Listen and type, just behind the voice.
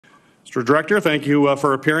Mr. Director, thank you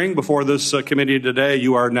for appearing before this committee today.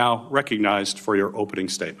 You are now recognized for your opening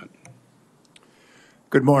statement.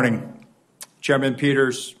 Good morning. Chairman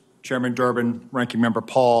Peters, Chairman Durbin, Ranking Member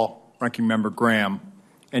Paul, Ranking Member Graham,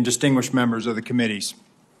 and distinguished members of the committees.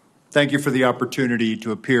 Thank you for the opportunity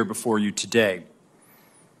to appear before you today.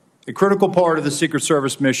 A critical part of the Secret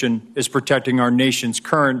Service mission is protecting our nation's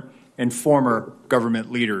current and former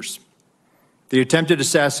government leaders. The attempted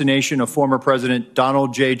assassination of former President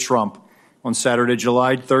Donald J. Trump on Saturday,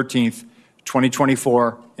 July 13,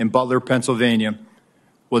 2024, in Butler, Pennsylvania,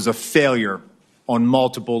 was a failure on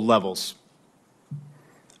multiple levels.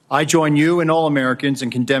 I join you and all Americans in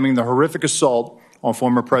condemning the horrific assault on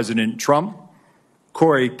former President Trump,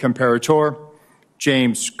 Corey Comparator,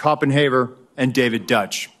 James Copenhaver, and David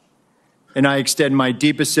Dutch. And I extend my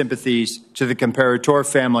deepest sympathies to the Comparator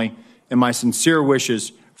family and my sincere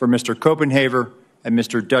wishes for Mr. Copenhaver and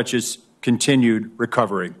Mr. Dutch's continued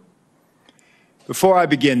recovery. Before I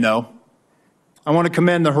begin, though, I want to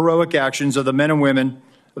commend the heroic actions of the men and women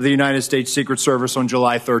of the United States Secret Service on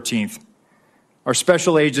July 13th. Our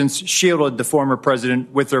special agents shielded the former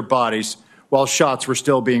president with their bodies while shots were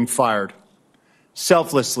still being fired,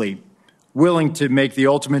 selflessly, willing to make the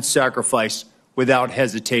ultimate sacrifice without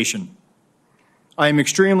hesitation. I am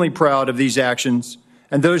extremely proud of these actions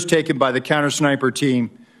and those taken by the counter-sniper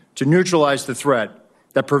team to neutralize the threat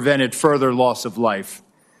that prevented further loss of life.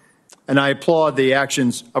 And I applaud the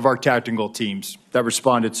actions of our tactical teams that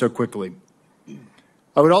responded so quickly.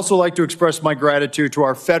 I would also like to express my gratitude to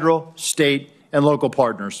our federal, state, and local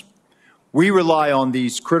partners. We rely on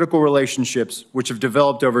these critical relationships, which have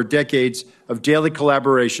developed over decades of daily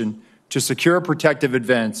collaboration to secure protective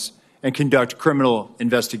events and conduct criminal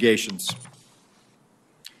investigations.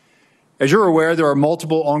 As you're aware, there are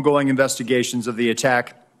multiple ongoing investigations of the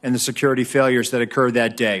attack and the security failures that occurred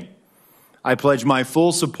that day. I pledge my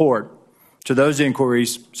full support to those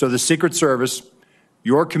inquiries so the Secret Service,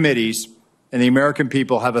 your committees, and the American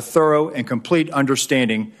people have a thorough and complete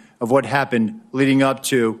understanding of what happened leading up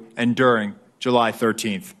to and during July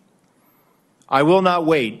 13th. I will not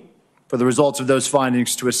wait for the results of those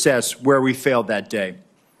findings to assess where we failed that day.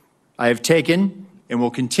 I have taken and will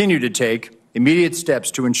continue to take immediate steps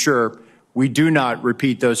to ensure we do not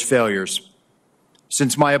repeat those failures.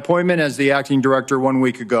 Since my appointment as the acting director 1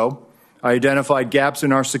 week ago, I identified gaps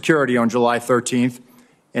in our security on July 13th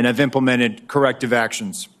and have implemented corrective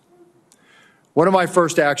actions. One of my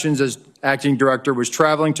first actions as acting director was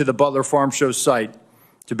traveling to the Butler Farm Show site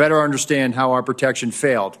to better understand how our protection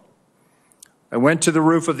failed. I went to the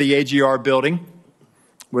roof of the AGR building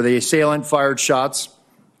where the assailant fired shots,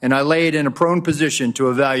 and I laid in a prone position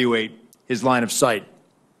to evaluate his line of sight.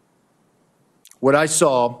 What I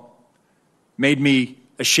saw made me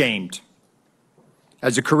ashamed.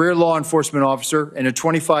 As a career law enforcement officer and a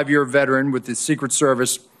 25-year veteran with the Secret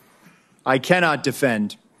Service, I cannot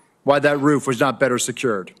defend why that roof was not better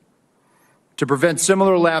secured. To prevent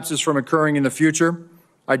similar lapses from occurring in the future,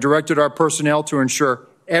 I directed our personnel to ensure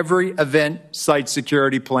every event site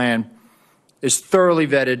security plan is thoroughly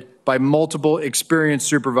vetted by multiple experienced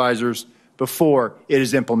supervisors before it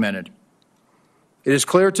is implemented. It is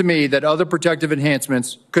clear to me that other protective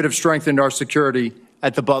enhancements could have strengthened our security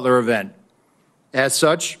at the Butler event. As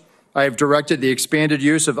such, I have directed the expanded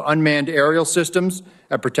use of unmanned aerial systems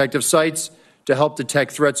at protective sites to help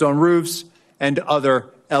detect threats on roofs and other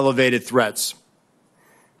elevated threats.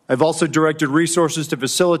 I've also directed resources to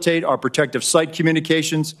facilitate our protective site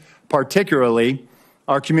communications, particularly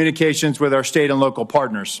our communications with our state and local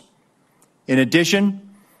partners. In addition,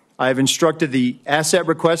 I have instructed the asset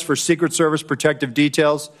request for Secret Service protective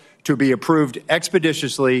details to be approved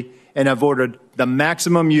expeditiously and have ordered the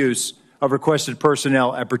maximum use of requested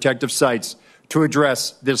personnel at protective sites to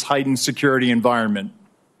address this heightened security environment.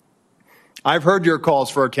 I've heard your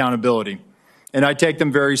calls for accountability, and I take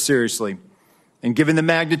them very seriously. And given the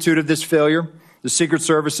magnitude of this failure, the Secret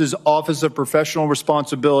Service's Office of Professional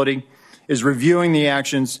Responsibility is reviewing the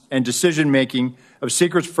actions and decision-making of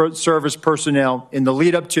Secret Service personnel in the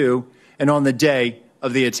lead-up to and on the day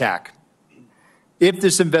of the attack. If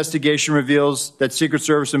this investigation reveals that Secret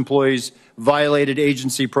Service employees violated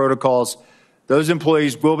agency protocols, those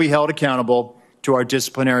employees will be held accountable to our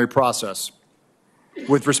disciplinary process.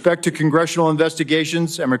 With respect to congressional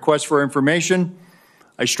investigations and requests for information,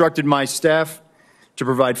 I instructed my staff to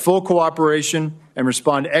provide full cooperation and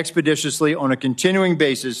respond expeditiously on a continuing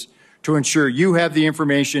basis to ensure you have the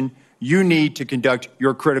information you need to conduct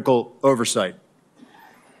your critical oversight.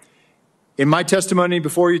 In my testimony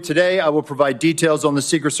before you today, I will provide details on the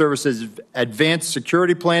Secret Service's advanced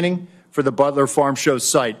security planning for the Butler Farm Show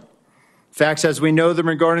site, facts as we know them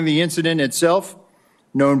regarding the incident itself,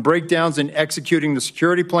 known breakdowns in executing the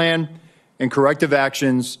security plan, and corrective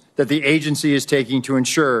actions that the agency is taking to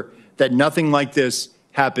ensure that nothing like this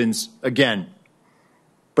happens again.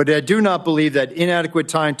 But I do not believe that inadequate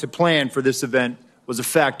time to plan for this event was a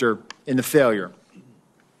factor in the failure.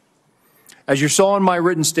 As you saw in my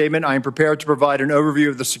written statement, I am prepared to provide an overview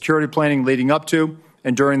of the security planning leading up to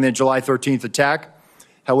and during the July 13th attack.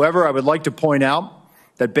 However, I would like to point out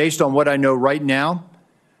that based on what I know right now,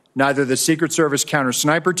 neither the Secret Service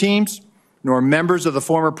counter-sniper teams nor members of the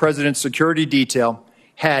former president's security detail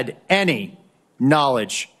had any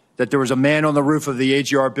knowledge that there was a man on the roof of the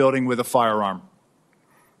AGR building with a firearm.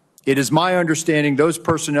 It is my understanding those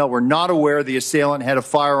personnel were not aware the assailant had a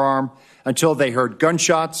firearm until they heard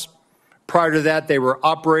gunshots. Prior to that, they were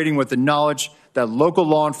operating with the knowledge that local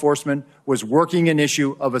law enforcement was working an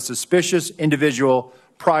issue of a suspicious individual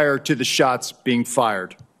prior to the shots being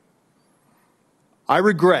fired. I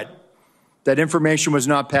regret that information was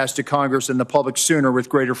not passed to Congress and the public sooner with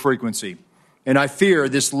greater frequency. And I fear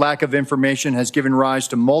this lack of information has given rise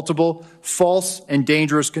to multiple false and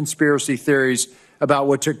dangerous conspiracy theories about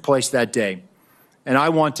what took place that day. And I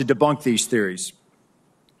want to debunk these theories.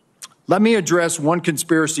 Let me address one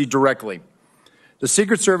conspiracy directly. The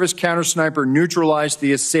Secret Service counter-sniper neutralized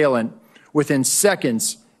the assailant within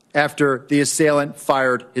seconds after the assailant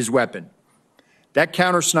fired his weapon. That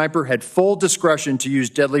counter-sniper had full discretion to use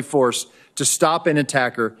deadly force to stop an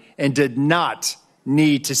attacker and did not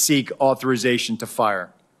need to seek authorization to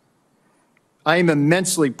fire. I am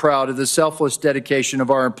immensely proud of the selfless dedication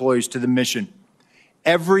of our employees to the mission.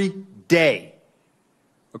 Every day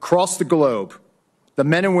across the globe, the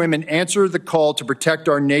men and women answer the call to protect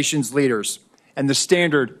our nation's leaders, and the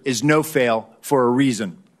standard is no fail for a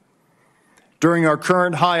reason. During our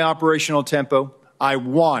current high operational tempo, I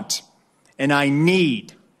want and I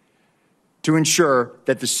need to ensure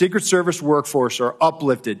that the Secret Service workforce are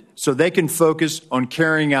uplifted so they can focus on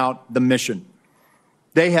carrying out the mission.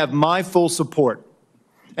 They have my full support,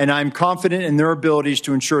 and I'm confident in their abilities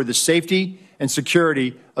to ensure the safety and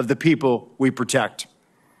security of the people we protect.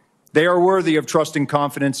 They are worthy of trust and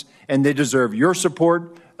confidence, and they deserve your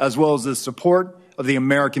support as well as the support of the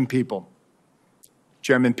American people.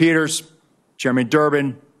 Chairman Peters, Chairman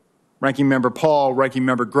Durbin, Ranking Member Paul, Ranking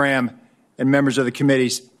Member Graham, and members of the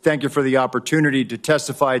committees, thank you for the opportunity to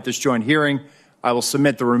testify at this joint hearing. I will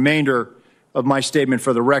submit the remainder of my statement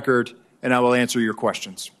for the record, and I will answer your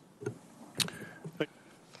questions.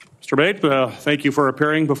 Mr. Abbate, thank you for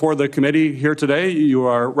appearing before the committee here today. You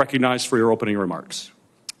are recognized for your opening remarks.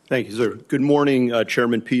 Thank you, sir. Good morning,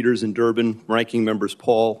 Chairman Peters and Durbin, Ranking Members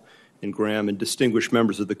Paul and Graham, and distinguished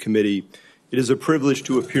members of the committee. It is a privilege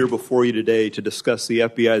to appear before you today to discuss the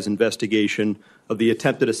FBI's investigation of the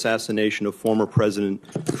attempted assassination of former President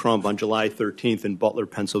Trump on July 13th in Butler,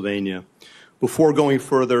 Pennsylvania. Before going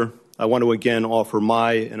further, I want to again offer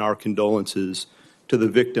my and our condolences to the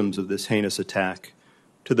victims of this heinous attack,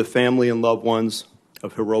 to the family and loved ones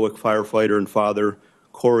of heroic firefighter and father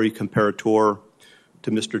Corey Comparator,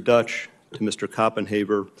 to Mr. Dutch, to Mr.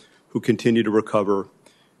 Koppenhaver, who continue to recover,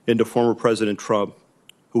 and to former President Trump,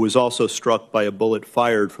 who was also struck by a bullet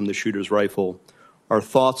fired from the shooter's rifle. Our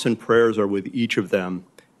thoughts and prayers are with each of them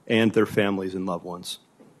and their families and loved ones.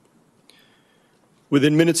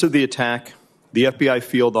 Within minutes of the attack, the FBI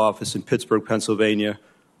field office in Pittsburgh, Pennsylvania,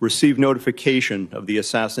 received notification of the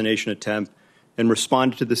assassination attempt and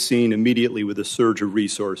responded to the scene immediately with a surge of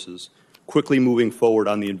resources, quickly moving forward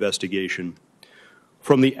on the investigation.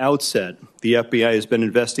 From the outset, the FBI has been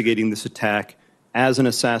investigating this attack as an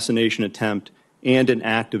assassination attempt and an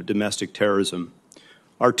act of domestic terrorism.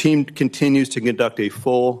 Our team continues to conduct a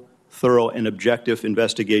full, thorough, and objective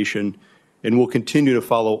investigation and will continue to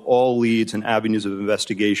follow all leads and avenues of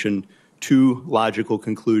investigation to logical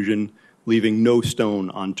conclusion, leaving no stone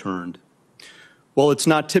unturned. While it's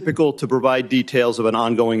not typical to provide details of an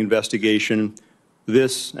ongoing investigation,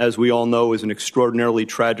 this, as we all know, is an extraordinarily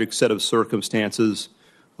tragic set of circumstances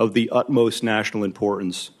of the utmost national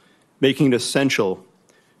importance, making it essential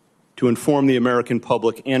to inform the American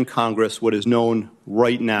public and Congress what is known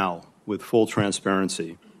right now with full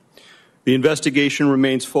transparency. The investigation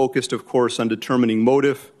remains focused, of course, on determining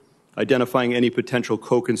motive, identifying any potential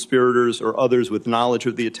co-conspirators or others with knowledge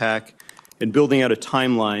of the attack, and building out a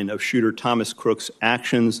timeline of shooter Thomas Crook's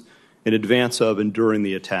actions in advance of and during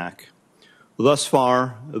the attack. Thus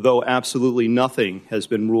far, though absolutely nothing has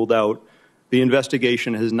been ruled out, the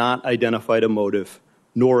investigation has not identified a motive,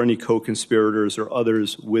 nor any co-conspirators or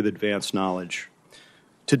others with advanced knowledge.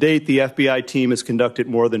 To date, the FBI team has conducted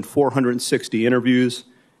more than 460 interviews,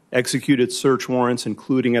 executed search warrants,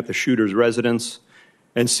 including at the shooter's residence,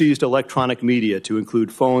 and seized electronic media to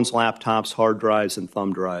include phones, laptops, hard drives, and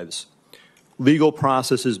thumb drives. Legal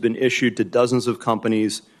process has been issued to dozens of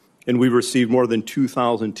companies, and we've received more than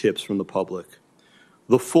 2,000 tips from the public.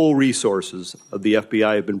 The full resources of the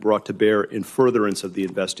FBI have been brought to bear in furtherance of the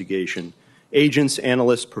investigation. Agents,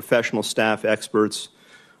 analysts, professional staff, experts.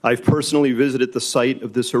 I've personally visited the site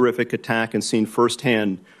of this horrific attack and seen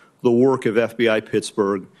firsthand the work of FBI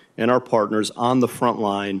Pittsburgh and our partners on the front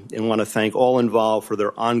line, and want to thank all involved for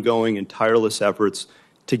their ongoing and tireless efforts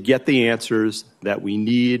to get the answers that we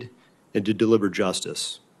need and to deliver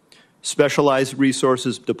justice. Specialized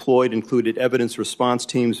resources deployed included evidence response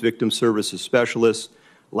teams, victim services specialists,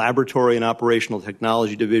 laboratory and operational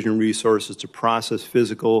technology division resources to process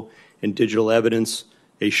physical and digital evidence,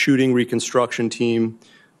 a shooting reconstruction team.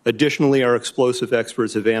 Additionally, our explosive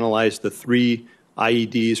experts have analyzed the 3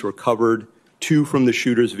 IEDs recovered, 2 from the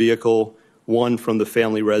shooter's vehicle, 1 from the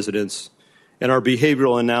family residence. And our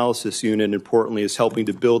behavioral analysis unit, importantly, is helping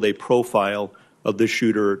to build a profile of the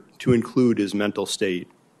shooter to include his mental state.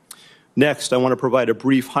 Next, I want to provide a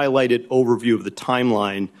brief highlighted overview of the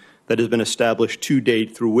timeline that has been established to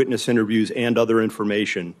date through witness interviews and other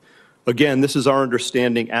information. Again, this is our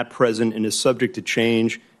understanding at present and is subject to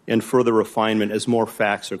change and further refinement as more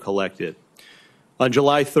facts are collected. On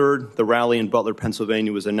July 3rd, the rally in Butler,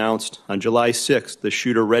 Pennsylvania was announced. On July 6th, the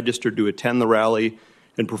shooter registered to attend the rally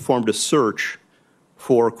and performed a search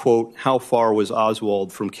for, quote, how far was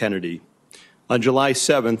Oswald from Kennedy? On July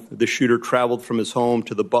 7th, the shooter traveled from his home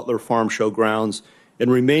to the Butler Farm Show grounds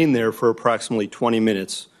and remained there for approximately 20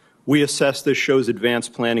 minutes. We assess this shows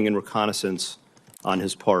advanced planning and reconnaissance on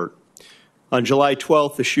his part. On July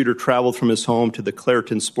 12th, the shooter traveled from his home to the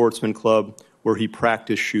Clairton Sportsman Club, where he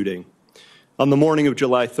practiced shooting. On the morning of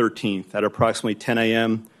July 13th, at approximately 10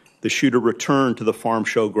 a.m., the shooter returned to the farm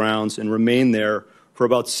show grounds and remained there for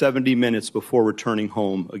about 70 minutes before returning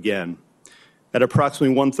home again. At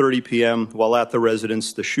approximately 1:30 p.m., while at the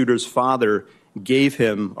residence, the shooter's father gave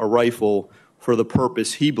him a rifle for the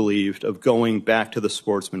purpose, he believed, of going back to the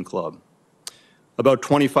Sportsman Club. About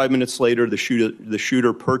 25 minutes later, the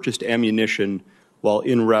shooter purchased ammunition while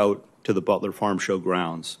en route to the Butler Farm Show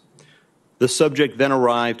grounds. The subject then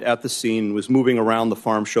arrived at the scene and was moving around the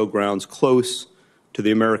farm show grounds close to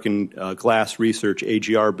the American Glass Research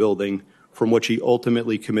AGR building, from which he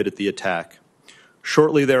ultimately committed the attack.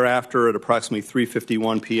 Shortly thereafter, at approximately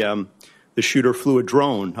 3:51 p.m., the shooter flew a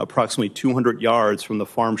drone approximately 200 yards from the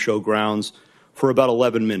farm show grounds for about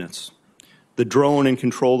 11 minutes. The drone and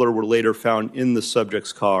controller were later found in the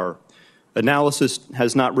subject's car. Analysis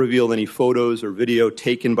has not revealed any photos or video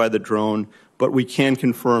taken by the drone, but we can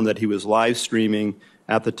confirm that he was live streaming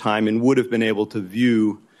at the time and would have been able to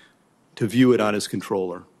view it on his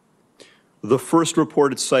controller. The first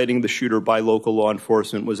reported sighting of the shooter by local law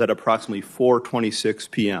enforcement was at approximately 4:26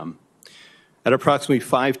 p.m. At approximately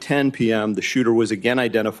 5:10 p.m., the shooter was again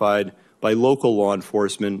identified by local law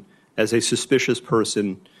enforcement as a suspicious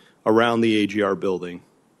person around the AGR building.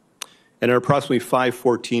 And at approximately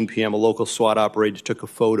 5:14 p.m., a local SWAT operator took a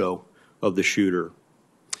photo of the shooter.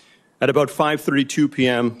 At about 5:32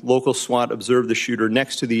 p.m., local SWAT observed the shooter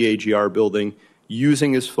next to the AGR building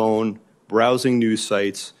using his phone, browsing news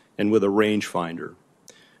sites, and with a rangefinder.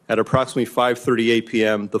 At approximately 5:38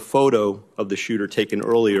 p.m., the photo of the shooter taken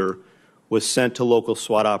earlier was sent to local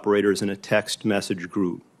SWAT operators in a text message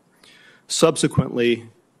group. Subsequently,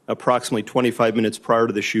 approximately 25 minutes prior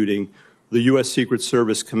to the shooting, the U.S. Secret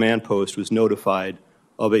Service command post was notified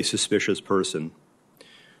of a suspicious person.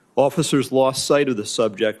 Officers lost sight of the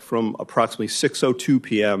subject from approximately 6:02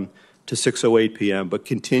 p.m. to 6:08 p.m., but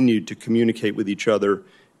continued to communicate with each other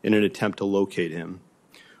in an attempt to locate him.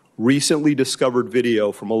 Recently discovered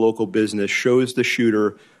video from a local business shows the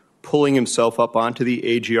shooter pulling himself up onto the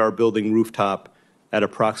AGR building rooftop at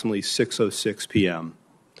approximately 6:06 p.m.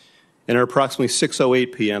 And at approximately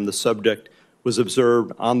 6:08 p.m., the subject was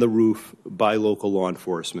observed on the roof by local law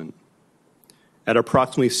enforcement. At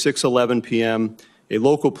approximately 6:11 p.m., a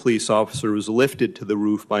local police officer was lifted to the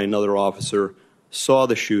roof by another officer, saw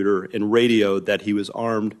the shooter, and radioed that he was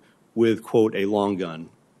armed with, quote, a long gun.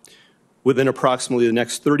 Within approximately the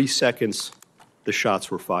next 30 seconds, the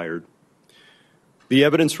shots were fired. The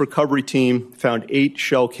evidence recovery team found 8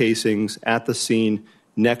 shell casings at the scene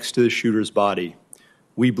next to the shooter's body.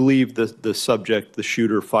 We believe the subject, the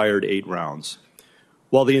shooter, fired 8 rounds.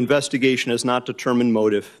 While the investigation has not determined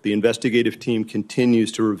motive, the investigative team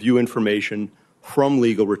continues to review information from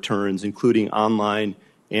legal returns, including online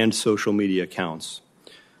and social media accounts.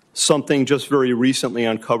 Something just very recently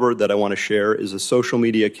uncovered that I want to share is a social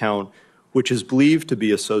media account which is believed to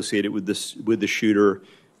be associated with the shooter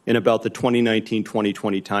in about the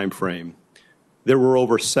 2019-2020 timeframe. there were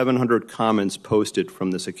over 700 comments posted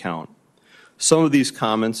from this account. Some of these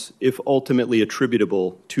comments, if ultimately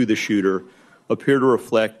attributable to the shooter, appear to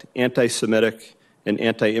reflect anti-Semitic and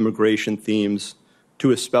anti-immigration themes,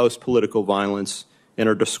 to espouse political violence, and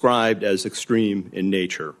are described as extreme in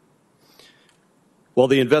nature. While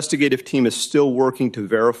the investigative team is still working to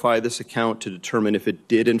verify this account to determine if it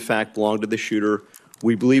did in fact belong to the shooter,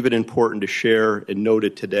 we believe it important to share and note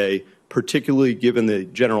it today, particularly given the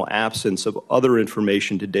general absence of other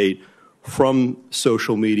information to date from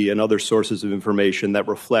social media and other sources of information that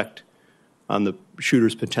reflect on the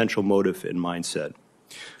shooter's potential motive and mindset.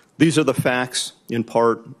 These are the facts, in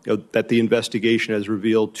part, that the investigation has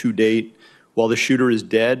revealed to date. While the shooter is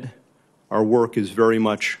dead, our work is very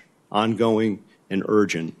much ongoing and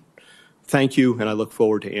urgent. Thank you, and I look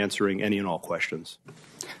forward to answering any and all questions.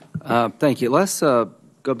 Thank you. Let's go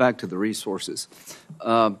back to the resources.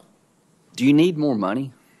 Do you need more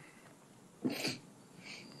money?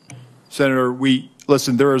 Senator,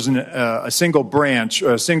 listen, there isn't a single branch,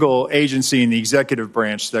 a single agency in the executive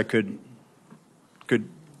branch that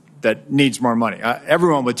that needs more money.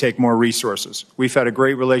 Everyone would take more resources. We've had a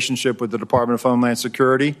great relationship with the Department of Homeland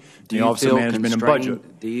Security, the Office of Management and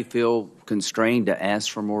Budget. Do you feel constrained to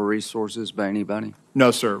ask for more resources by anybody?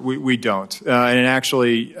 No, sir, we don't. And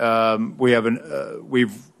actually, we have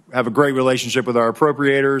a great relationship with our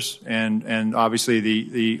appropriators and obviously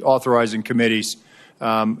the authorizing committees,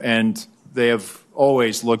 and they have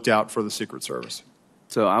always looked out for the Secret Service.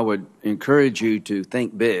 So I would encourage you to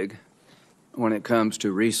think big when it comes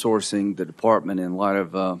to resourcing the department in light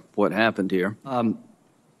of what happened here. The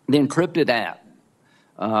encrypted app.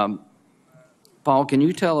 Paul, can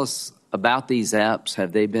you tell us about these apps?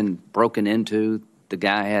 Have they been broken into? The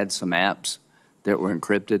guy had some apps that were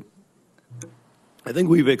encrypted. I think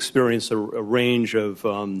we've experienced a range of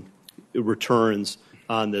returns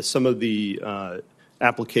on this. Some of the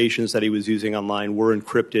applications that he was using online were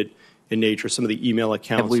encrypted in nature. Some of the email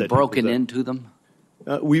accounts. Have we broken into them?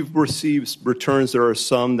 We've received returns. There are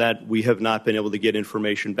some that we have not been able to get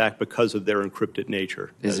information back because of their encrypted nature.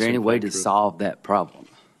 Is there any way to solve that problem?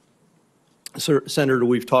 Sir, Senator,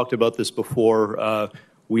 we've talked about this before.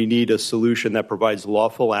 We need a solution that provides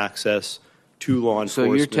lawful access to law enforcement.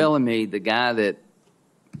 So you're telling me the guy that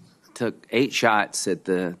took 8 shots at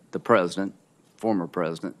the president, former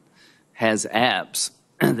president, has apps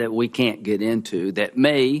that we can't get into that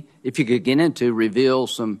may, if you could get into, reveal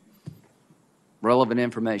some relevant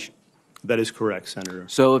information? That is correct, Senator.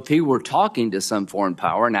 So if he were talking to some foreign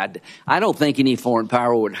power, and I don't think any foreign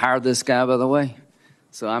power would hire this guy, by the way,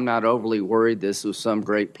 so I'm not overly worried this was some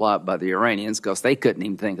great plot by the Iranians because they couldn't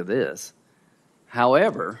even think of this.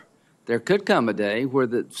 However, there could come a day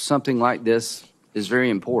where something like this is very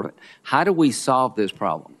important. How do we solve this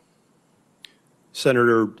problem?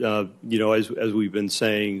 Senator, as we've been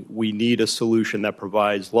saying, we need a solution that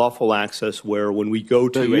provides lawful access where when we go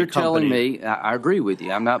to a company... So you're telling me, I agree with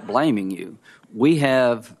you, I'm not blaming you. We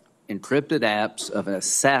have encrypted apps of an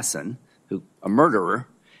assassin, a murderer,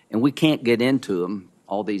 and we can't get into them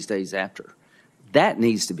all these days after. That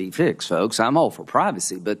needs to be fixed, folks. I'm all for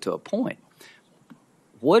privacy, but to a point.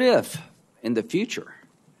 What if, in the future,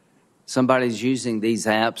 somebody's using these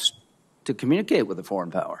apps to communicate with a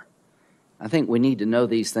foreign power? I think we need to know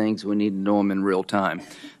these things. We need to know them in real time.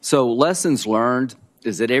 So lessons learned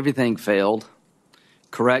is that everything failed.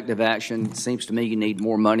 Corrective action, seems to me you need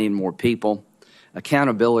more money and more people.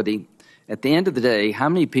 Accountability. At the end of the day, how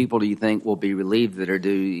many people do you think will be relieved that are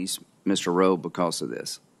duties, Mr. Rowe, because of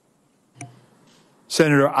this?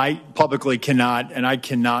 Senator, I publicly cannot, and I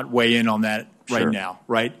cannot weigh in on that right now,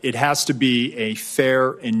 right? It has to be a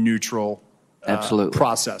fair and neutral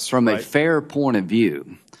process. From a fair point of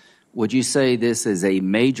view, would you say this is a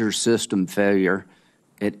major system failure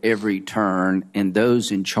at every turn, and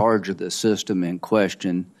those in charge of the system in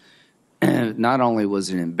question, not only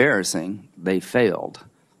was it embarrassing, they failed?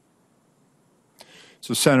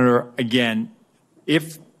 So, Senator, again,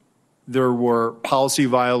 if there were policy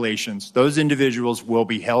violations, those individuals will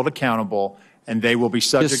be held accountable, and they will be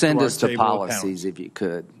subject to our table of penalties. Just send us the policies if you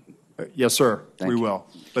could. Yes, sir, we will.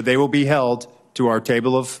 But they will be held to our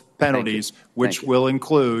table of penalties, which will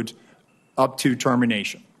include up to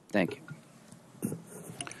termination. Thank you.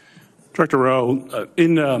 Director Rowe,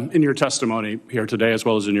 in your testimony here today, as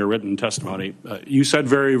well as in your written testimony, you said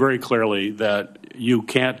very, very clearly that you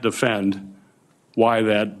can't defend why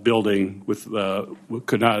that building with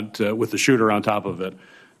the shooter on top of it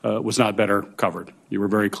was not better covered. You were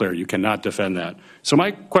very clear. You cannot defend that. So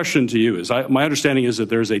my question to you is, my understanding is that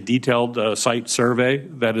there's a detailed site survey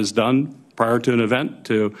that is done prior to an event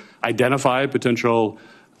to identify potential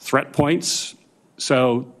threat points.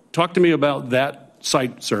 So talk to me about that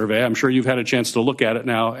site survey. I'm sure you've had a chance to look at it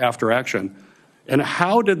now after action. And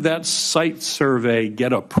how did that site survey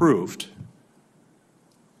get approved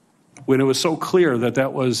when it was so clear that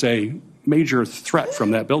that was a major threat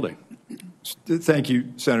from that building? Thank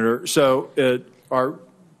you, Senator. So our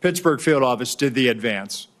Pittsburgh field office did the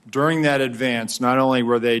advance. During that advance, not only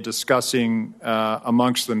were they discussing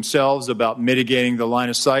amongst themselves about mitigating the line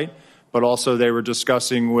of sight, but also they were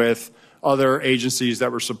discussing with other agencies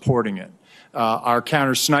that were supporting it. Our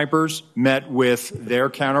counter snipers met with their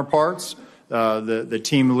counterparts. The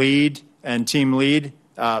team lead and team lead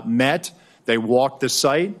met. They walked the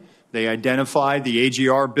site. They identified the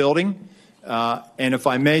AGR building. And if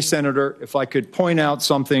I may, Senator, if I could point out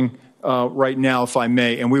something right now, if I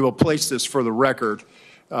may, and we will place this for the record,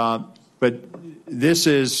 but this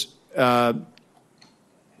is the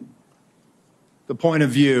point of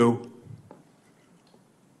view.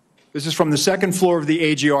 This is from the second floor of the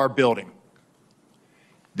AGR building.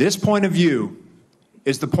 This point of view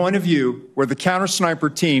is the point of view where the counter sniper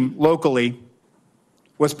team locally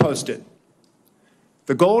was posted.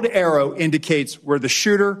 The gold arrow indicates where the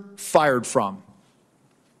shooter fired from.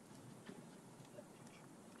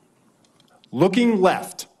 Looking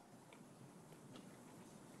left,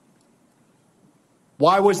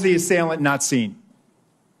 why was the assailant not seen?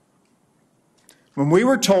 When we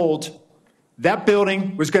were told that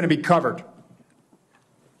building was going to be covered,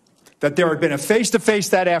 that there had been a face-to-face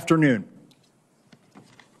that afternoon,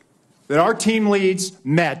 that our team leads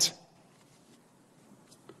met,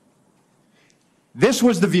 this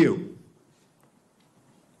was the view.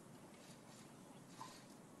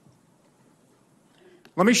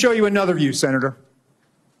 Let me show you another view, Senator.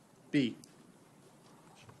 B.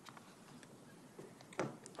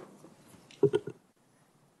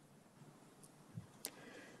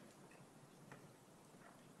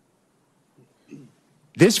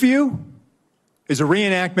 This view is a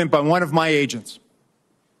reenactment by one of my agents.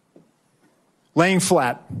 Laying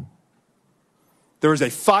flat. There is a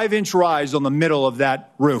 5-inch rise on the middle of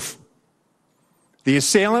that roof. The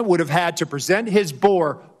assailant would have had to present his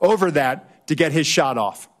bore over that to get his shot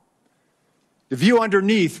off. The view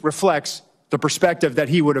underneath reflects the perspective that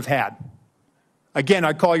he would have had. Again,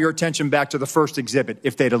 I call your attention back to the first exhibit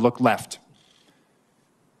if they'd have looked left.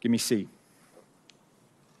 Give me C.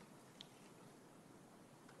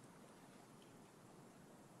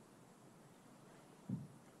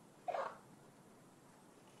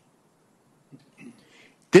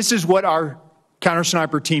 This is what our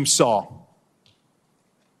counter-sniper team saw.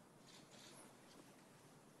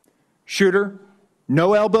 Shooter,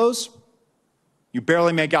 no elbows. You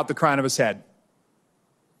barely make out the crown of his head.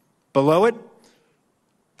 Below it,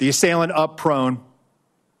 the assailant up prone.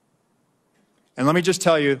 And let me just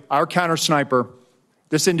tell you, our counter-sniper,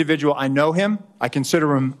 this individual, I know him. I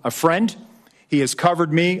consider him a friend. He has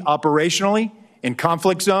covered me operationally in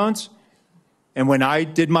conflict zones. And when I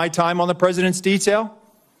did my time on the President's detail,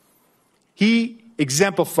 he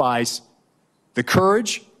exemplifies the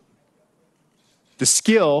courage, the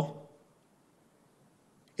skill,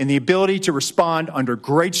 and the ability to respond under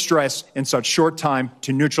great stress in such short time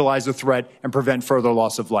to neutralize a threat and prevent further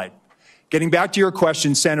loss of life. Getting back to your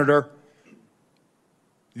question, Senator,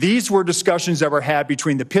 these were discussions that were had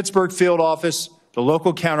between the Pittsburgh field office, the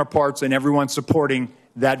local counterparts, and everyone supporting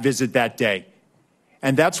that visit that day.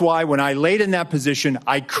 And that's why when I laid in that position,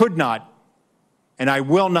 I could not, and I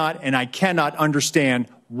will not, and I cannot understand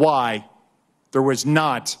why there was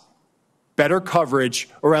not better coverage,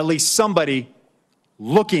 or at least somebody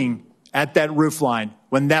looking at that roof line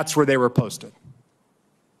when that's where they were posted.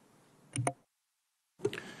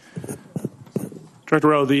 Director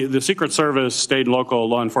Rowe, the Secret Service, state and local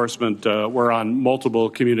law enforcement were on multiple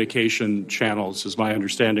communication channels, is my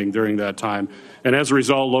understanding, during that time. And as a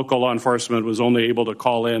result, local law enforcement was only able to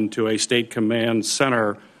call in to a state command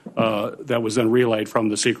center that was then relayed from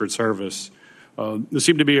the Secret Service. There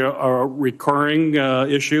seemed to be a recurring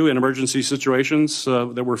issue in emergency situations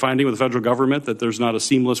that we're finding with the federal government, that there's not a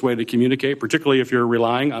seamless way to communicate, particularly if you're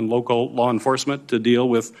relying on local law enforcement to deal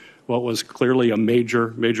with what was clearly a major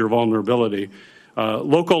vulnerability.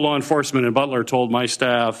 Local law enforcement in Butler told my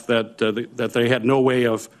staff that they had no way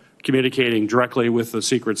of communicating directly with the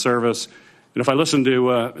Secret Service. And if I listen to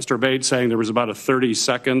Mr. Abbate saying there was about a 30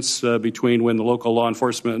 seconds between when the local law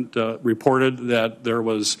enforcement reported that there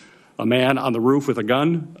was a man on the roof with a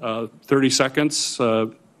gun, 30 seconds,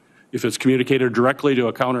 if it's communicated directly to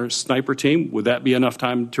a counter sniper team, would that be enough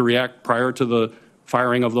time to react prior to the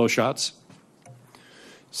firing of those shots?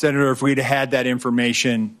 Senator, if we'd had that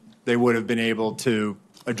information, they would have been able to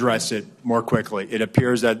address it more quickly. It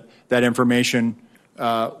appears that that information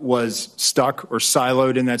was stuck or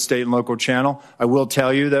siloed in that state and local channel. I will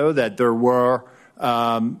tell you, though, that there were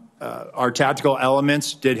our tactical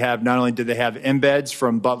elements did have, not only did they have embeds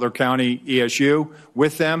from Butler County ESU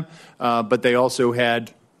with them, but they also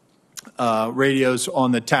had radios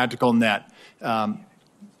on the tactical net.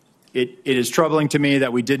 It is troubling to me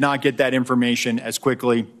that we did not get that information as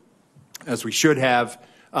quickly as we should have.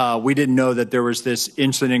 We didn't know that there was this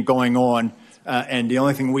incident going on, and the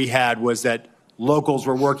only thing we had was that locals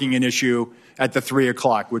were working an issue at the 3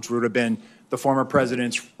 o'clock, which would have been the former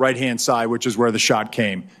president's right-hand side, which is where the shot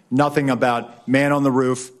came. Nothing about man on the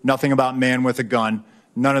roof, nothing about man with a gun.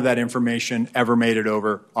 None of that information ever made it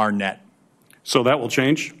over our net. So that will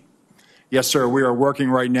change? Yes, sir. We are working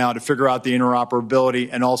right now to figure out the interoperability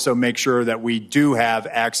and also make sure that we do have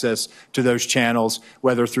access to those channels,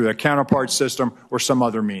 whether through the counterpart system or some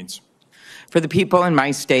other means. For the people in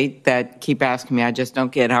my state that keep asking me, I just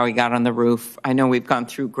don't get how he got on the roof. I know we've gone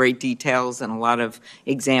through great details and a lot of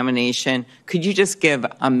examination. Could you just give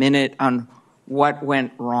a minute on what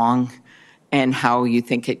went wrong and how you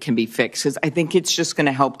think it can be fixed? Because I think it's just going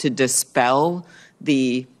to help to dispel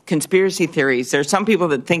the conspiracy theories. There are some people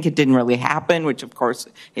that think it didn't really happen, which of course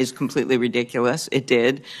is completely ridiculous. It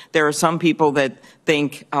did. There are some people that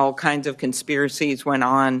think all kinds of conspiracies went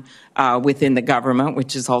on within the government,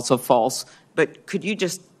 which is also false. But could you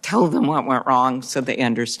just tell them what went wrong so they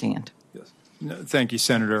understand? Yes. No, thank you,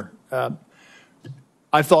 Senator.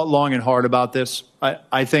 I thought long and hard about this.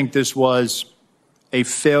 I think this was a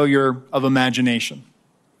failure of imagination,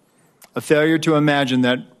 a failure to imagine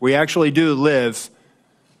that we actually do live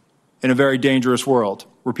in a very dangerous world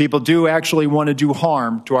where people do actually want to do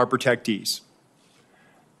harm to our protectees.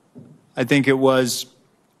 I think it was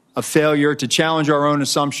a failure to challenge our own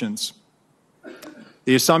assumptions,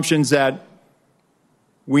 the assumptions that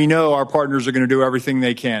we know our partners are going to do everything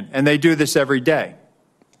they can, and they do this every day.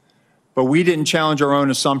 But we didn't challenge our own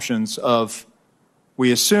assumptions of,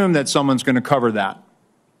 we assume that someone's going to cover that.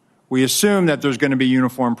 We assume that there's going to be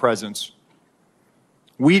uniform presence.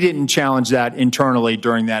 We didn't challenge that internally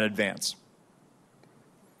during that advance.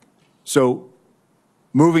 So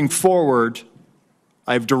moving forward,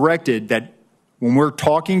 I've directed that when we're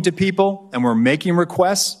talking to people and we're making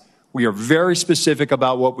requests, we are very specific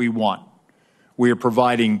about what we want. We are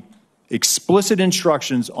providing explicit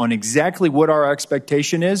instructions on exactly what our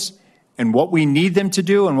expectation is and what we need them to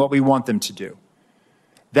do and what we want them to do.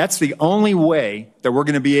 That's the only way that we're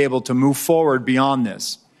going to be able to move forward beyond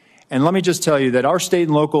this. And let me just tell you that our state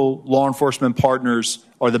and local law enforcement partners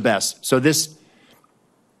are the best. So this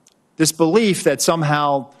belief that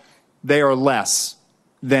somehow they are less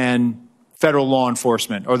than federal law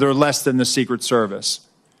enforcement or they're less than the Secret Service,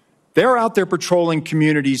 they're out there patrolling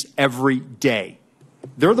communities every day.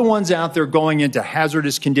 They're the ones out there going into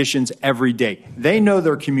hazardous conditions every day. They know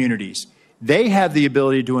their communities. They have the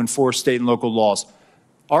ability to enforce state and local laws.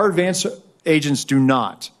 Our advanced agents do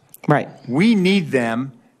not. Right. We need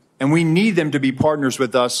them, and we need them to be partners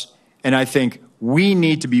with us, and I think we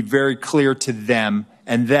need to be very clear to them,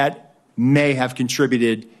 and that may have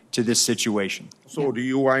contributed to this situation. So do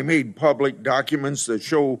you, I made public documents that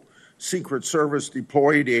show Secret Service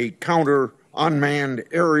deployed a counter unmanned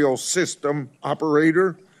aerial system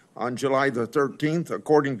operator on July the 13th.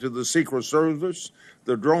 According to the Secret Service,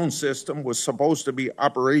 the drone system was supposed to be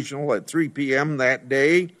operational at 3 p.m. that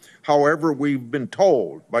day. However, we've been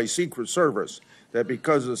told by Secret Service that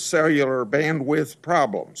because of cellular bandwidth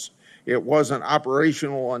problems, it wasn't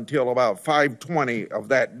operational until about 5:20 of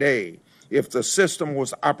that day. If the system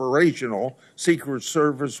was operational, Secret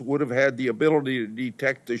Service would have had the ability to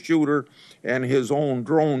detect the shooter and his own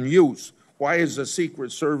drone use. Why is the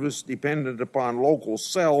Secret Service dependent upon local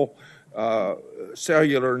cellular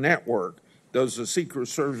network? Does the Secret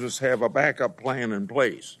Service have a backup plan in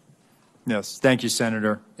place? Yes, thank you,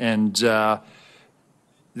 Senator. And that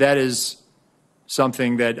is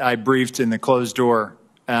something that I briefed in the closed door,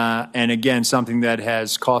 and again, something that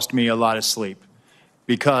has cost me a lot of sleep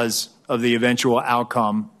because of the eventual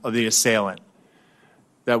outcome of the assailant.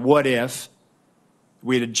 That what if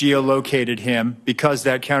we had geolocated him because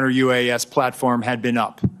that counter-UAS platform had been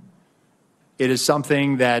up? It is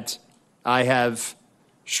something that I have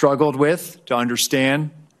struggled with to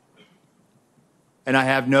understand, and I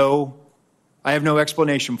have no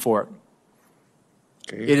explanation for it.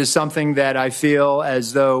 Okay. It is something that I feel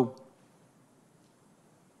as though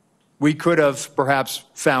we could have perhaps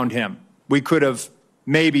found him. We could have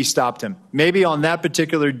maybe stopped him. Maybe on that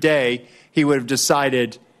particular day, he would have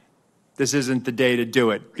decided this isn't the day to do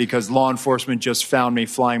it because law enforcement just found me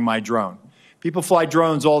flying my drone. People fly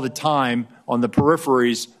drones all the time on the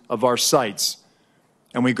peripheries of our sites.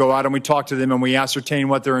 and we go out and we talk to them and we ascertain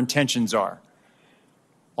what their intentions are.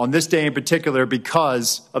 On this day in particular,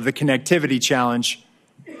 because of the connectivity challenge,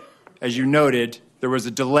 as you noted, there was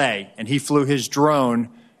a delay, and he flew his drone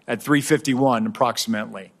at 3:51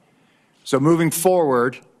 approximately. So moving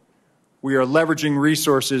forward, we are leveraging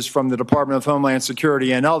resources from the Department of Homeland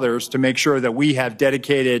Security and others to make sure that we have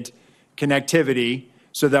dedicated connectivity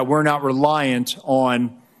so that we're not reliant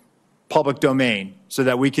on public domain, so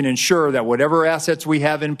that we can ensure that whatever assets we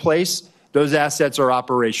have in place, those assets are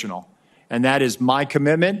operational. And that is my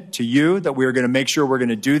commitment to you, that we are going to make sure we're going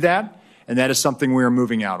to do that, and that is something we are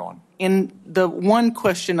moving out on. In the one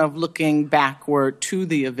question of looking backward to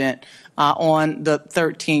the event on the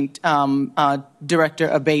 13th, Director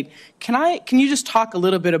Abbate, can you just talk a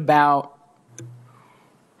little bit about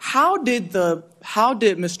how did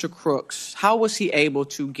Mr. Crooks, how was he able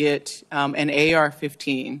to get an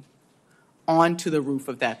AR-15 onto the roof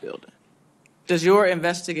of that building? Does your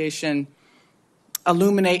investigation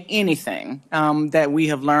illuminate anything that we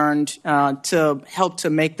have learned to help to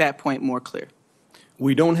make that point more clear?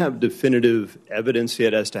 We don't have definitive evidence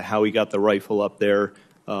yet as to how he got the rifle up there.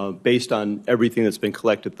 Based on everything that's been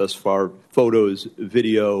collected thus far, photos,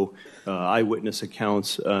 video, eyewitness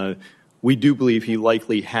accounts, we do believe he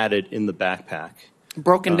likely had it in the backpack.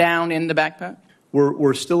 Broken down in the backpack?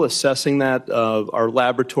 We're still assessing that. Our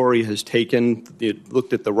laboratory has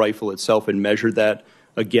looked at the rifle itself and measured that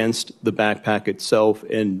against the backpack itself.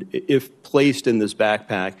 And if placed in this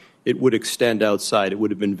backpack, it would extend outside. It would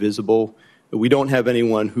have been visible. We don't have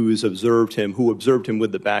anyone who observed him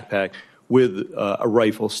with the backpack with a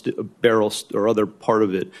rifle, a barrel, or other part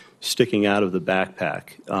of it sticking out of the backpack.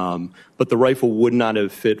 But the rifle would not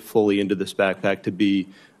have fit fully into this backpack to be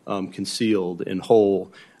concealed and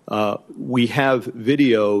whole. We have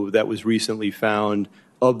video that was recently found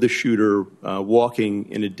of the shooter walking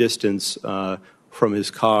in a distance from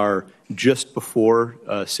his car just before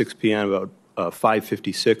 6 p.m., about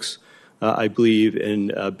 5:56, I believe.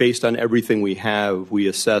 And based on everything we have, we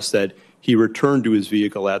assess that he returned to his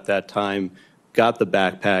vehicle at that time, got the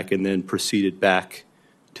backpack, and then proceeded back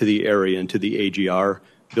to the area and to the AGR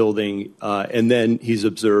building. And then he's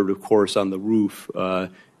observed, of course, on the roof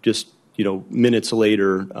just minutes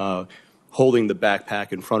later, holding the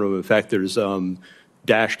backpack in front of him. In fact, there's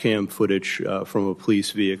dash cam footage from a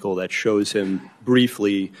police vehicle that shows him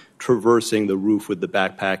briefly traversing the roof with the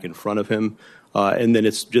backpack in front of him. And then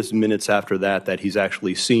it's just minutes after that he's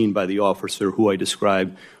actually seen by the officer who I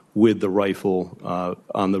described with the rifle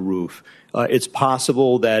on the roof. It's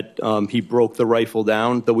possible that he broke the rifle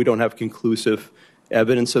down, though we don't have conclusive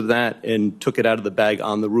evidence of that, and took it out of the bag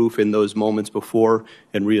on the roof in those moments before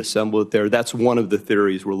and reassembled it there. That's one of the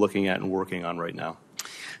theories we're looking at and working on right now.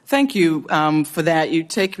 Thank you for that. You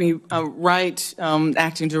take me right,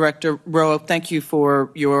 Acting Director Rowe. Thank you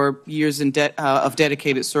for your years of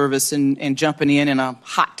dedicated service and jumping in a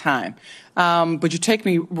hot time. But you take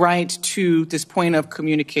me right to this point of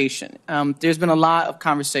communication. There's been a lot of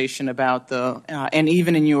conversation about and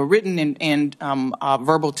even in your written and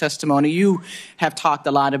verbal testimony, you have talked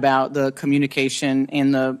a lot about the communication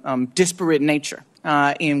and the disparate nature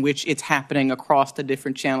in which it's happening across the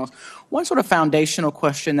different channels. One sort of foundational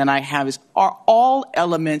question that I have is, are all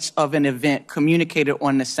elements of an event communicated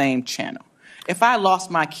on the same channel? If I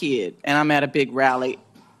lost my kid and I'm at a big rally,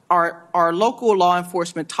 are local law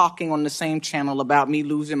enforcement talking on the same channel about me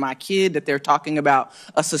losing my kid that they're talking about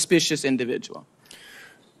a suspicious individual?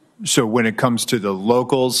 So when it comes to the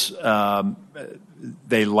locals,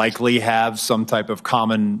 they likely have some type of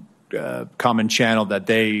common channel that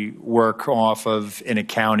they work off of in a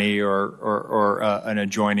county or an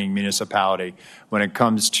adjoining municipality. When it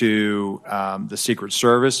comes to the Secret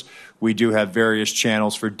Service, we do have various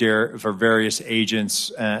channels for various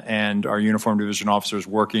agents and our uniformed division officers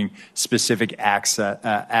working specific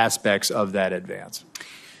aspects of that advance.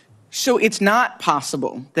 So it's not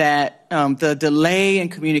possible that the delay in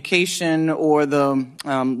communication or the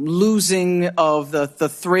losing of the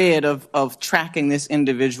thread of tracking this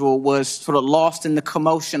individual was sort of lost in the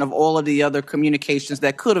commotion of all of the other communications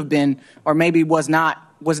that could have been, or maybe was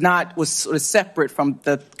sort of separate from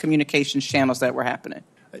the communications channels that were happening.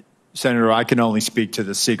 Senator, I can only speak to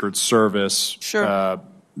the Secret Service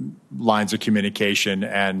lines of communication,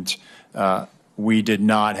 and we did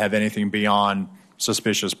not have anything beyond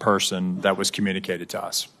suspicious person that was communicated to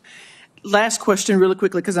us. Last question really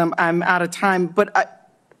quickly, because I'm out of time, but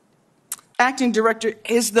Acting Director,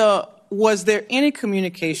 was there any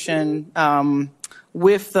communication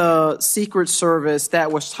with the Secret Service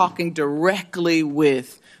that was talking directly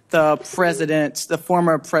with the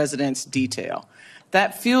former president's detail.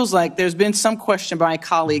 That feels like there's been some question by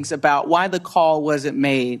colleagues about why the call wasn't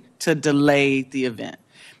made to delay the event.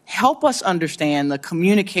 Help us understand the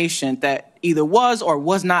communication that either was or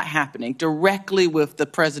was not happening directly with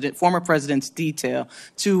the former president's detail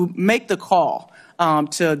to make the call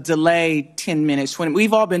to delay 10 minutes, 20.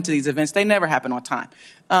 We've all been to these events. They never happen on time.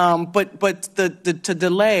 But to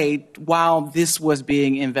delay while this was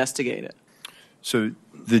being investigated. So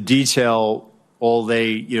the detail,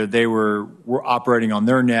 they were operating on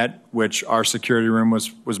their net, which our security room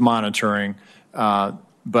was monitoring.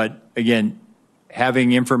 But again,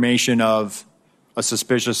 having information of a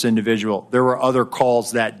suspicious individual, there were other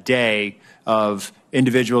calls that day of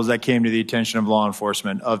individuals that came to the attention of law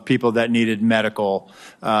enforcement, of people that needed medical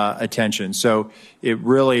attention. So it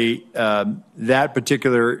really, that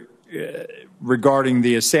particular, regarding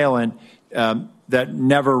the assailant, that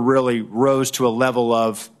never really rose to a level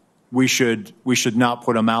of we should not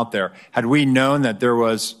put him out there. Had we known that there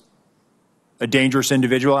was a dangerous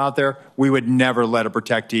individual out there, we would never let a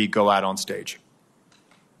protectee go out on stage.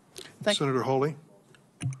 Senator Hawley.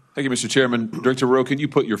 Thank you, Mr. Chairman. Director Rowe, can you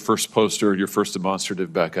put your first poster, your first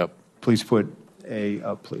demonstrative back up? Please put A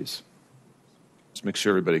up, please. Just make sure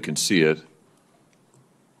everybody can see it.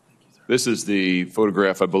 This is the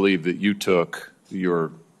photograph, I believe, that you took,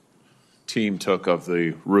 your team took of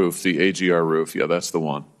the roof, the AGR roof. Yeah, that's the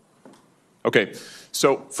one. Okay,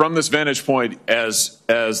 so from this vantage point, as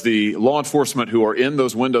the law enforcement who are in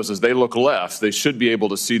those windows, as they look left, they should be able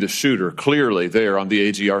to see the shooter clearly there on the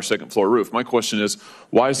AGR second floor roof. My question is,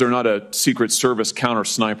 why is there not a Secret Service counter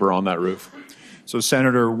sniper on that roof? So,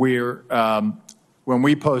 Senator, when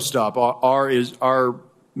we post up, our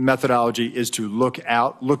methodology is to look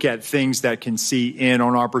at things that can see in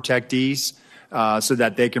on our protectees, so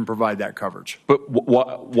that they can provide that coverage. But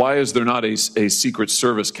why is there not a Secret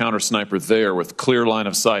Service counter sniper there with clear line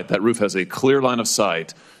of sight? That roof has a clear line of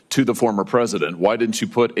sight to the former president. Why didn't you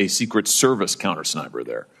put a Secret Service counter sniper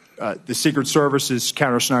there? The Secret Service's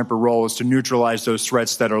counter sniper role is to neutralize those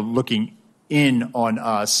threats that are looking in on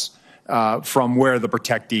us from where the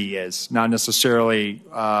protectee is, not necessarily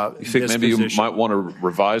you think maybe you might want to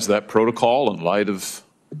revise that protocol in light of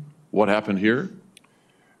what happened here?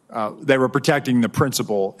 They were protecting the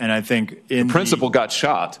principal, and I think the principal got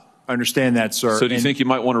shot. I understand that, sir. So do you think you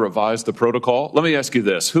might want to revise the protocol? Let me ask you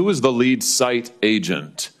this. Who was the lead site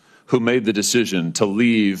agent who made the decision to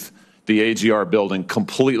leave the AGR building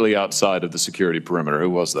completely outside of the security perimeter? Who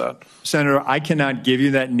was that? Senator, I cannot give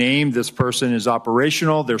you that name. This person is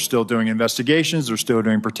operational. They're still doing investigations. They're still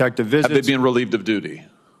doing protective visits. Have they been relieved of duty?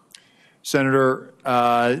 Senator,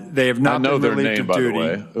 they have not been relieved of duty. I know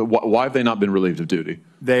their name, by the way. Why have they not been relieved of duty?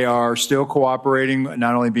 They are still cooperating,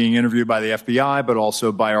 not only being interviewed by the FBI, but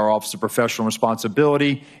also by our Office of Professional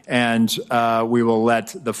Responsibility. And we will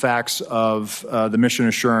let the facts of the mission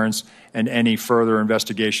assurance and any further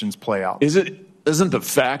investigations play out. Isn't the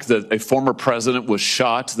fact that a former president was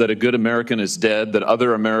shot, that a good American is dead, that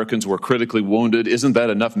other Americans were critically wounded, isn't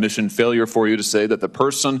that enough mission failure for you to say that the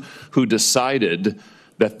person who decided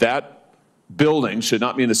that building should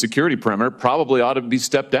not be in the security perimeter probably ought to be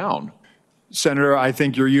stepped down? Senator, I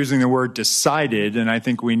think you're using the word decided, and I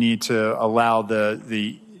think we need to allow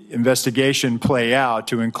the investigation play out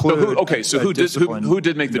to include. Who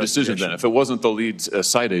did make the decision then? If it wasn't the lead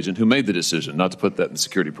site agent, who made the decision not to put that in the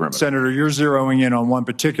security perimeter? Senator, you're zeroing in on one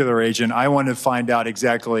particular agent. I want to find out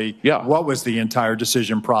exactly what was the entire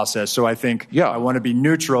decision process. So I think I want to be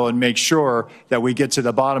neutral and make sure that we get to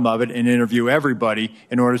the bottom of it and interview everybody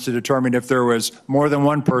in order to determine if there was more than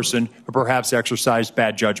one person who perhaps exercised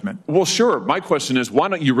bad judgment. Well, sure. My question is, why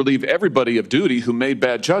don't you relieve everybody of duty who made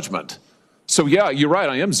bad judgment? So, yeah, you're right.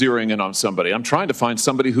 I am zeroing in on somebody. I'm trying to find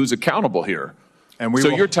somebody who's accountable here. And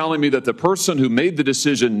you're telling me that the person who made the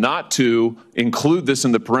decision not to include this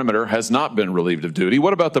in the perimeter has not been relieved of duty.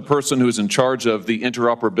 What about the person who's in charge of the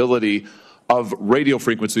interoperability of radio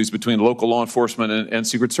frequencies between local law enforcement and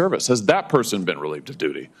Secret Service? Has that person been relieved of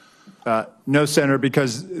duty? No, Senator,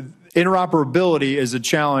 because interoperability is a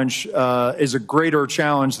challenge, is a greater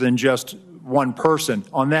challenge than just one person.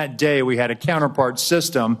 On that day, we had a counterpart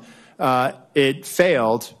system. It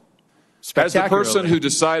failed spectacularly. As the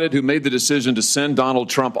person who made the decision to send Donald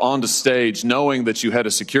Trump onto stage knowing that you had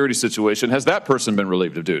a security situation, has that person been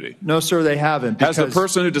relieved of duty? No, sir, they haven't. Has the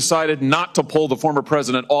person who decided not to pull the former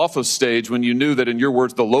president off of stage when you knew that, in your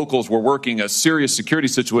words, the locals were working a serious security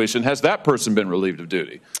situation, has that person been relieved of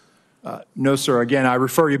duty? No, sir. Again, I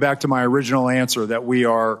refer you back to my original answer that we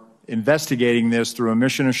are investigating this through a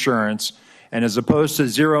mission assurance, And as opposed to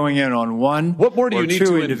zeroing in on one, what more do or you need two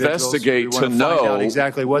to individuals, investigate we want to find out know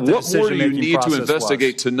exactly what the what more do you decision-making need to process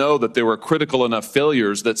investigate was. to know that there were critical enough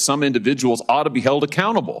failures that some individuals ought to be held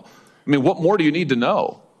accountable? I mean, what more do you need to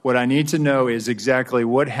know? What I need to know is exactly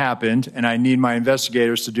what happened, and I need my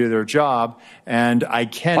investigators to do their job. And I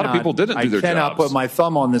cannot. A lot of people didn't do their I cannot jobs. put my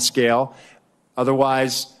thumb on the scale.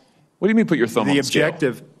 Otherwise, what do you mean put your thumb on the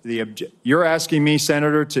scale? You're asking me,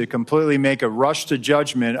 Senator, to completely make a rush to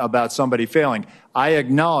judgment about somebody failing. I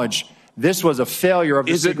acknowledge this was a failure of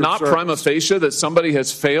the Is it Secret not Service. prima facie that somebody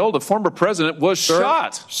has failed? A former president was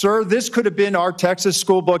shot. Sir, this could have been our Texas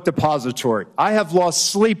school book depository. I have lost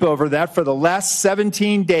sleep over that for the last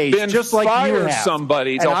 17 days, Then just like you fire have.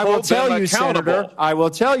 somebody to And I will hold tell them you, accountable. Senator, I will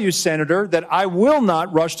tell you, Senator, that I will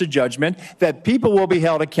not rush to judgment, that people will be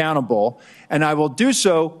held accountable, and I will do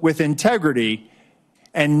so with integrity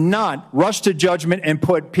and not rush to judgment and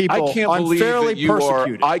put people I can't believe unfairly that you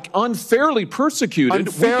persecuted. are unfairly persecuted.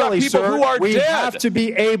 Unfairly, We've got people sir, who are we dead. have to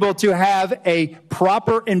be able to have a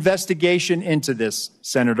proper investigation into this,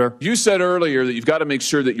 Senator. You said earlier that you've got to make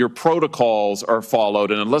sure that your protocols are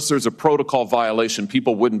followed, and unless there's a protocol violation,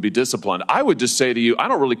 people wouldn't be disciplined. I would just say to you, I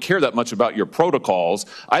don't really care that much about your protocols.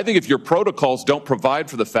 I think if your protocols don't provide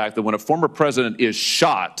for the fact that when a former president is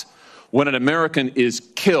shot, when an American is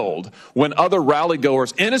killed, when other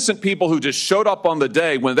rally-goers, innocent people who just showed up on the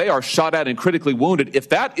day, when they are shot at and critically wounded, if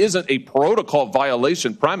that isn't a protocol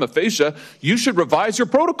violation prima facie, you should revise your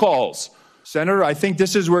protocols. Senator, I think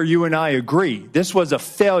this is where you and I agree. This was a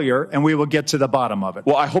failure, and we will get to the bottom of it.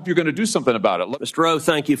 Well, I hope you're going to do something about it. Mr. Rowe,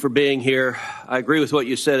 thank you for being here. I agree with what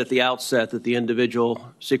you said at the outset, that the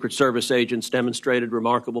individual Secret Service agents demonstrated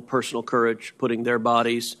remarkable personal courage, putting their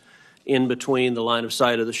bodies in between the line of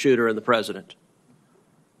sight of the shooter and the president.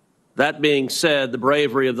 That being said, the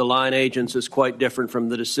bravery of the line agents is quite different from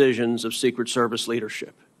the decisions of Secret Service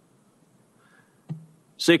leadership.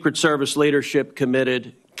 Secret Service leadership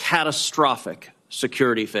committed catastrophic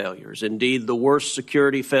security failures, indeed the worst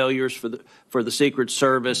security failures for the Secret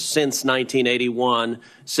Service since 1981,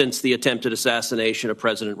 since the attempted assassination of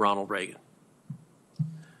President Ronald Reagan.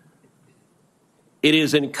 It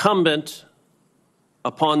is incumbent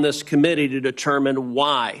upon this committee to determine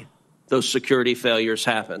why those security failures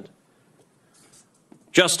happened.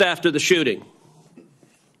 Just after the shooting,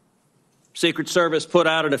 Secret Service put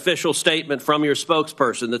out an official statement from your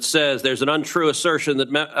spokesperson that says there's an untrue assertion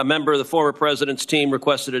that a member of the former president's team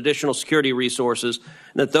requested additional security resources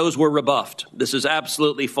and that those were rebuffed. This is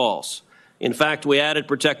absolutely false. In fact, we added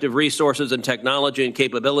protective resources and technology and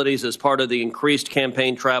capabilities as part of the increased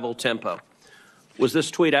campaign travel tempo. Was this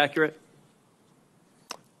tweet accurate?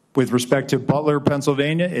 With respect to Butler,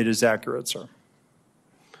 Pennsylvania, it is accurate, sir.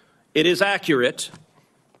 It is accurate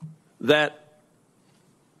that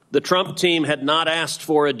the Trump team had not asked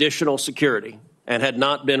for additional security and had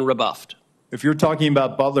not been rebuffed. If you're talking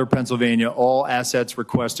about Butler, Pennsylvania, all assets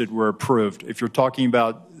requested were approved. If you're talking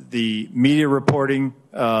about the media reporting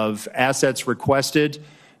of assets requested,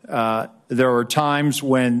 there were times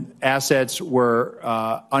when assets were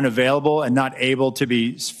unavailable and not able to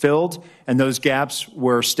be filled, and those gaps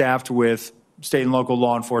were staffed with state and local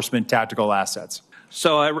law enforcement tactical assets.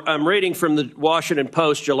 So I'm reading from the Washington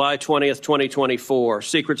Post, July 20th, 2024.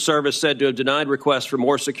 Secret Service said to have denied requests for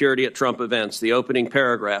more security at Trump events. The opening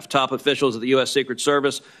paragraph, top officials of the U.S. Secret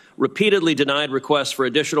Service repeatedly denied requests for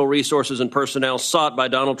additional resources and personnel sought by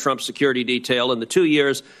Donald Trump's security detail in the 2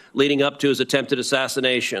 years leading up to his attempted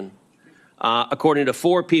assassination, according to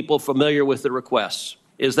 4 people familiar with the requests.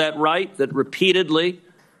 Is that right, that repeatedly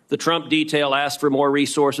the Trump detail asked for more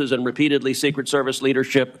resources and repeatedly Secret Service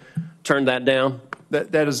leadership turned that down?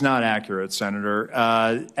 That is not accurate, Senator.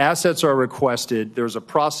 Assets are requested. There's a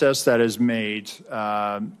process that is made.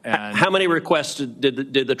 And how many requests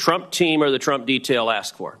did the Trump team or the Trump detail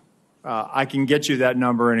ask for? I can get you that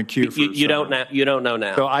number in a queue. You don't know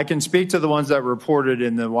now. So I can speak to the ones that were reported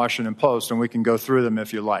in the Washington Post, and we can go through them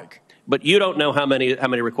if you like. But you don't know how many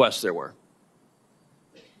requests there were.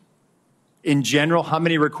 In general, how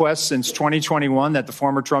many requests since 2021 that the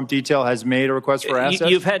former Trump detail has made a request for assets?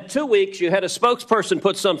 You've had 2 weeks. You had a spokesperson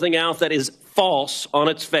put something out that is false on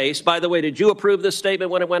its face. By the way, did you approve this statement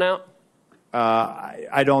when it went out?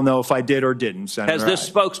 I don't know if I did or didn't, Senator. Has this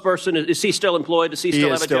spokesperson, is he still employed? Does he still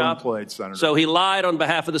have a job? He is still employed, Senator. So he lied on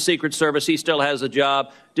behalf of the Secret Service. He still has a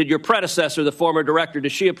job. Did your predecessor, the former director,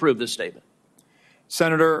 did she approve this statement?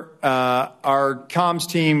 Senator, our comms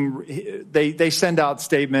team, they send out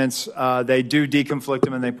statements, they do deconflict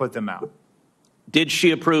them, and they put them out. Did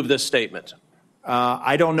she approve this statement?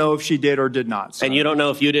 I don't know if she did or did not, Senator. And you don't know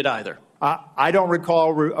if you did either? I don't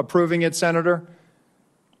recall approving it, Senator.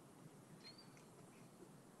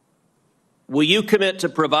 will you commit to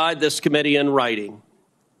provide this committee in writing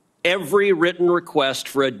every written request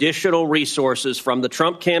for additional resources from the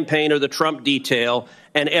Trump campaign or the Trump detail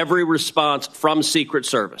and every response from Secret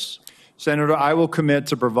Service? Senator, I will commit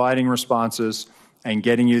to providing responses and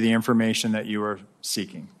getting you the information that you are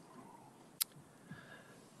seeking.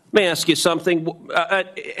 Let me ask you something.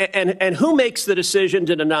 And who makes the decision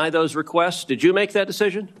to deny those requests? Did you make that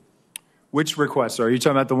decision? Which requests? Are you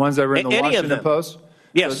talking about the ones that were in the Any of Washington them. Post?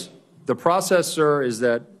 Yes. So the process, sir, is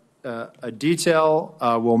that a detail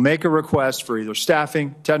will make a request for either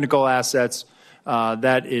staffing, technical assets.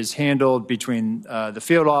 That is handled between the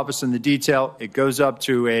field office and the detail. It goes up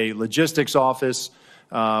to a logistics office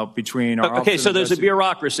between our Okay, office so of there's a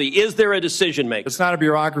bureaucracy. Is there a decision maker? It's not a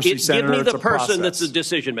bureaucracy, Senator. Give me the it's a person process. that's a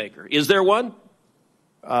decision maker. Is there one?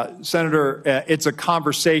 Senator, it's a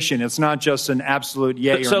conversation. It's not just an absolute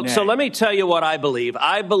yay or nay. So let me tell you what I believe.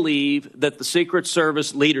 I believe that the Secret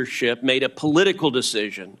Service leadership made a political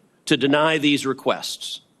decision to deny these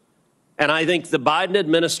requests. And I think the Biden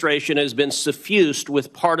administration has been suffused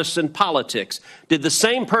with partisan politics. Did the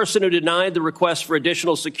same person who denied the request for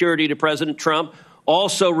additional security to President Trump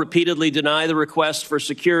also repeatedly deny the request for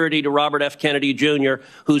security to Robert F. Kennedy Jr.,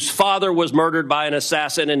 whose father was murdered by an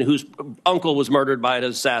assassin and whose uncle was murdered by an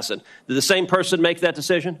assassin? Did the same person make that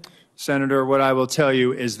decision? Senator, what I will tell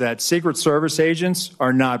you is that Secret Service agents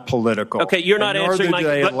are not political. Okay, you're not answering my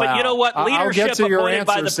question. But you know what? Leadership appointed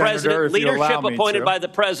by the president, leadership appointed by the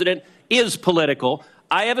president is political.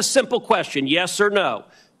 I have a simple question, yes or no.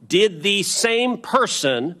 Did the same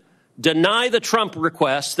person deny the Trump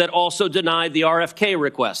request that also denied the RFK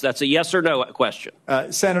request? That's a yes or no question.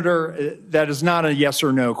 Senator, that is not a yes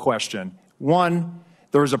or no question. One,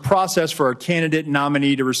 there is a process for a candidate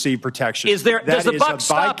nominee to receive protection. Does the buck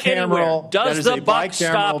stop anywhere? Does the buck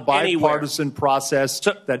stop anywhere? Bipartisan process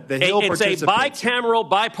that the Hill participates in. It's a bicameral,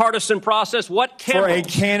 bipartisan process. What camera? For a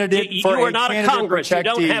candidate, you are not a Congress. You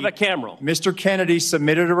don't have a camera. Mr. Kennedy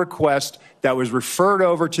submitted a request that was referred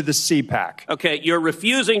over to the CPAC. Okay, you're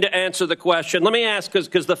refusing to answer the question. Let me ask,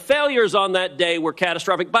 because the failures on that day were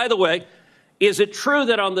catastrophic. By the way, is it true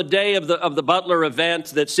that on the day of the Butler event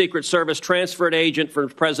that Secret Service transferred agent from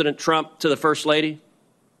President Trump to the First Lady?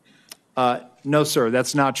 No, sir,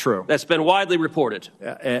 that's not true. That's been widely reported.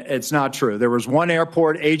 It's not true. There was one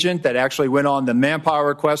airport agent that actually went on the manpower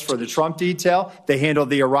request for the Trump detail. They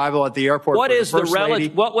handled the arrival at the airport for the First Lady.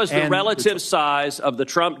 What was the relative size of the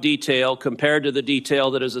Trump detail compared to the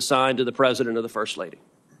detail that is assigned to the President or the First Lady?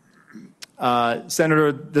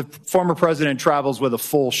 Senator, the former president travels with a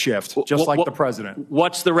full shift, just like the president.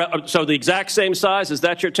 So the exact same size? Is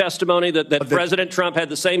that your testimony, that President Trump had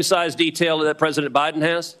the same size detail that President Biden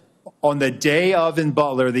has? On the day of in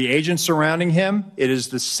Butler, the agents surrounding him, it is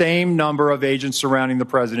the same number of agents surrounding the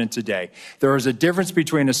president today. There is a difference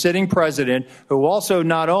between a sitting president who also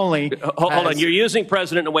not only Hold on, you're using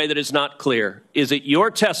president in a way that is not clear. Is it your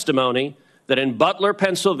testimony that in Butler,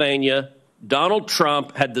 Pennsylvania, Donald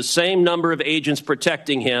Trump had the same number of agents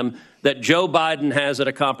protecting him that Joe Biden has at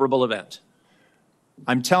a comparable event?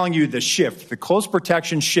 I'm telling you the shift, the close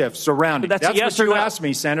protection shift surrounding. That's what yes or you no? asked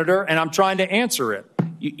me, Senator, and I'm trying to answer it.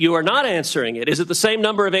 You are not answering it. Is it the same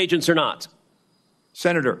number of agents or not?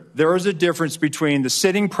 Senator, there is a difference between the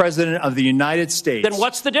sitting president of the United States. Then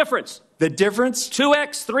what's the difference? The difference?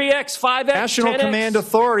 2X, 3X, 5X, National 10X? Command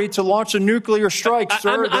Authority to launch a nuclear strike,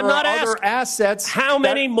 sir. I'm not there are other assets how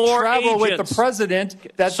many more travel agents? with the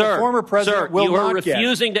president that the former president will you are not get.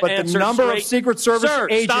 refusing to but answer the number straight. of Secret Service Sir,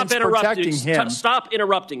 agents protecting him. Stop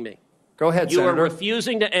interrupting me. Go ahead, You Senator. are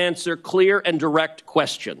refusing to answer clear and direct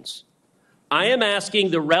questions. I am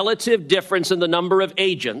asking the relative difference in the number of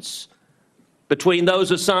agents between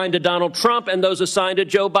those assigned to Donald Trump and those assigned to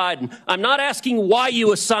Joe Biden. I'm not asking why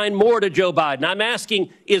you assign more to Joe Biden. I'm asking,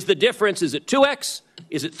 is the difference, is it 2X?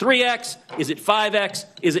 Is it 3X? Is it 5X?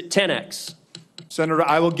 Is it 10X? Senator,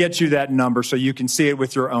 I will get you that number so you can see it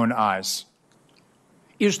with your own eyes.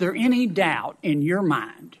 Is there any doubt in your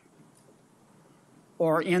mind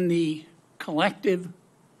or in the collective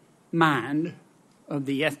mind of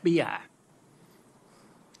the FBI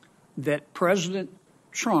that President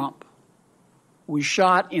Trump was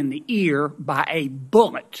shot in the ear by a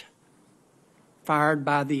bullet fired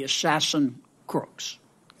by the assassin crooks?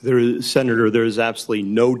 Senator, there is absolutely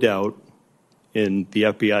no doubt in the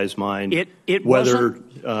FBI's mind whether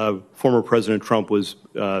former President Trump was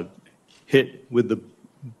hit with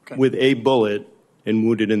a bullet and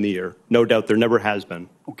wounded in the ear. No doubt, there never has been.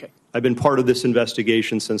 Okay. I've been part of this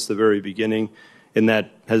investigation since the very beginning, and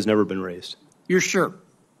that has never been raised. You're sure?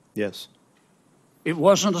 Yes. It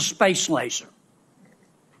wasn't a space laser.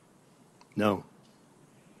 No.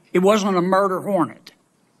 It wasn't a murder hornet.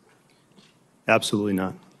 Absolutely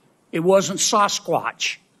not. It wasn't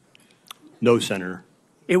Sasquatch. No, Senator.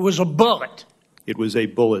 It was a bullet It was a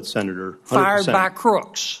bullet, Senator. 100%. fired by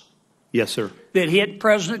crooks Yes, sir. that hit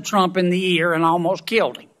President Trump in the ear and almost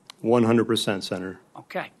killed him. 100%, Senator.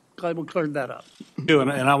 Okay, glad we cleared that up.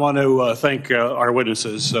 And I want to thank our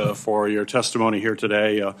witnesses for your testimony here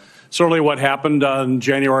today. Certainly what happened on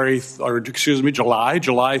July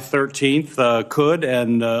 13th could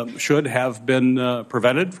and should have been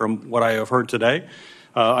prevented from what I have heard today.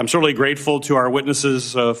 I'm certainly grateful to our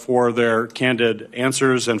witnesses for their candid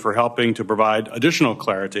answers and for helping to provide additional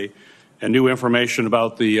clarity and new information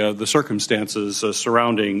about the circumstances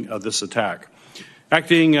surrounding this attack.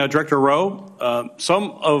 Acting Director Rowe,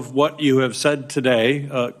 some of what you have said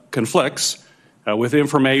today conflicts with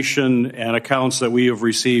information and accounts that we have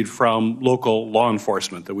received from local law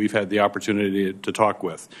enforcement that we've had the opportunity to talk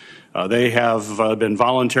with. They have been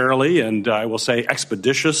voluntarily and I will say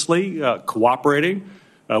expeditiously cooperating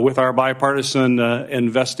with our bipartisan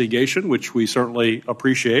investigation, which we certainly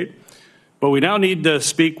appreciate. But we now need to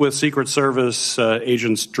speak with Secret Service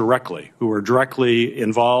agents directly, who are directly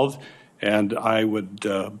involved. And I would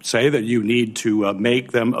say that you need to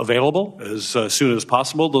make them available as soon as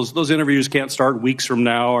possible. Those interviews can't start weeks from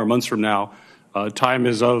now or months from now. Time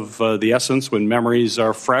is of the essence when memories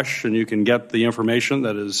are fresh and you can get the information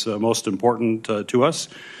that is most important to us.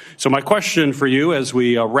 So my question for you as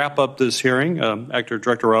we wrap up this hearing, Acting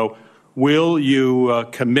Director Rowe, will you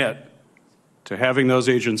commit to having those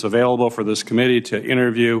agents available for this committee to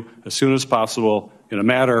interview as soon as possible in a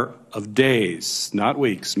matter of days, not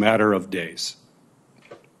weeks, matter of days?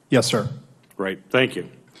 Yes, sir. Great. Thank you.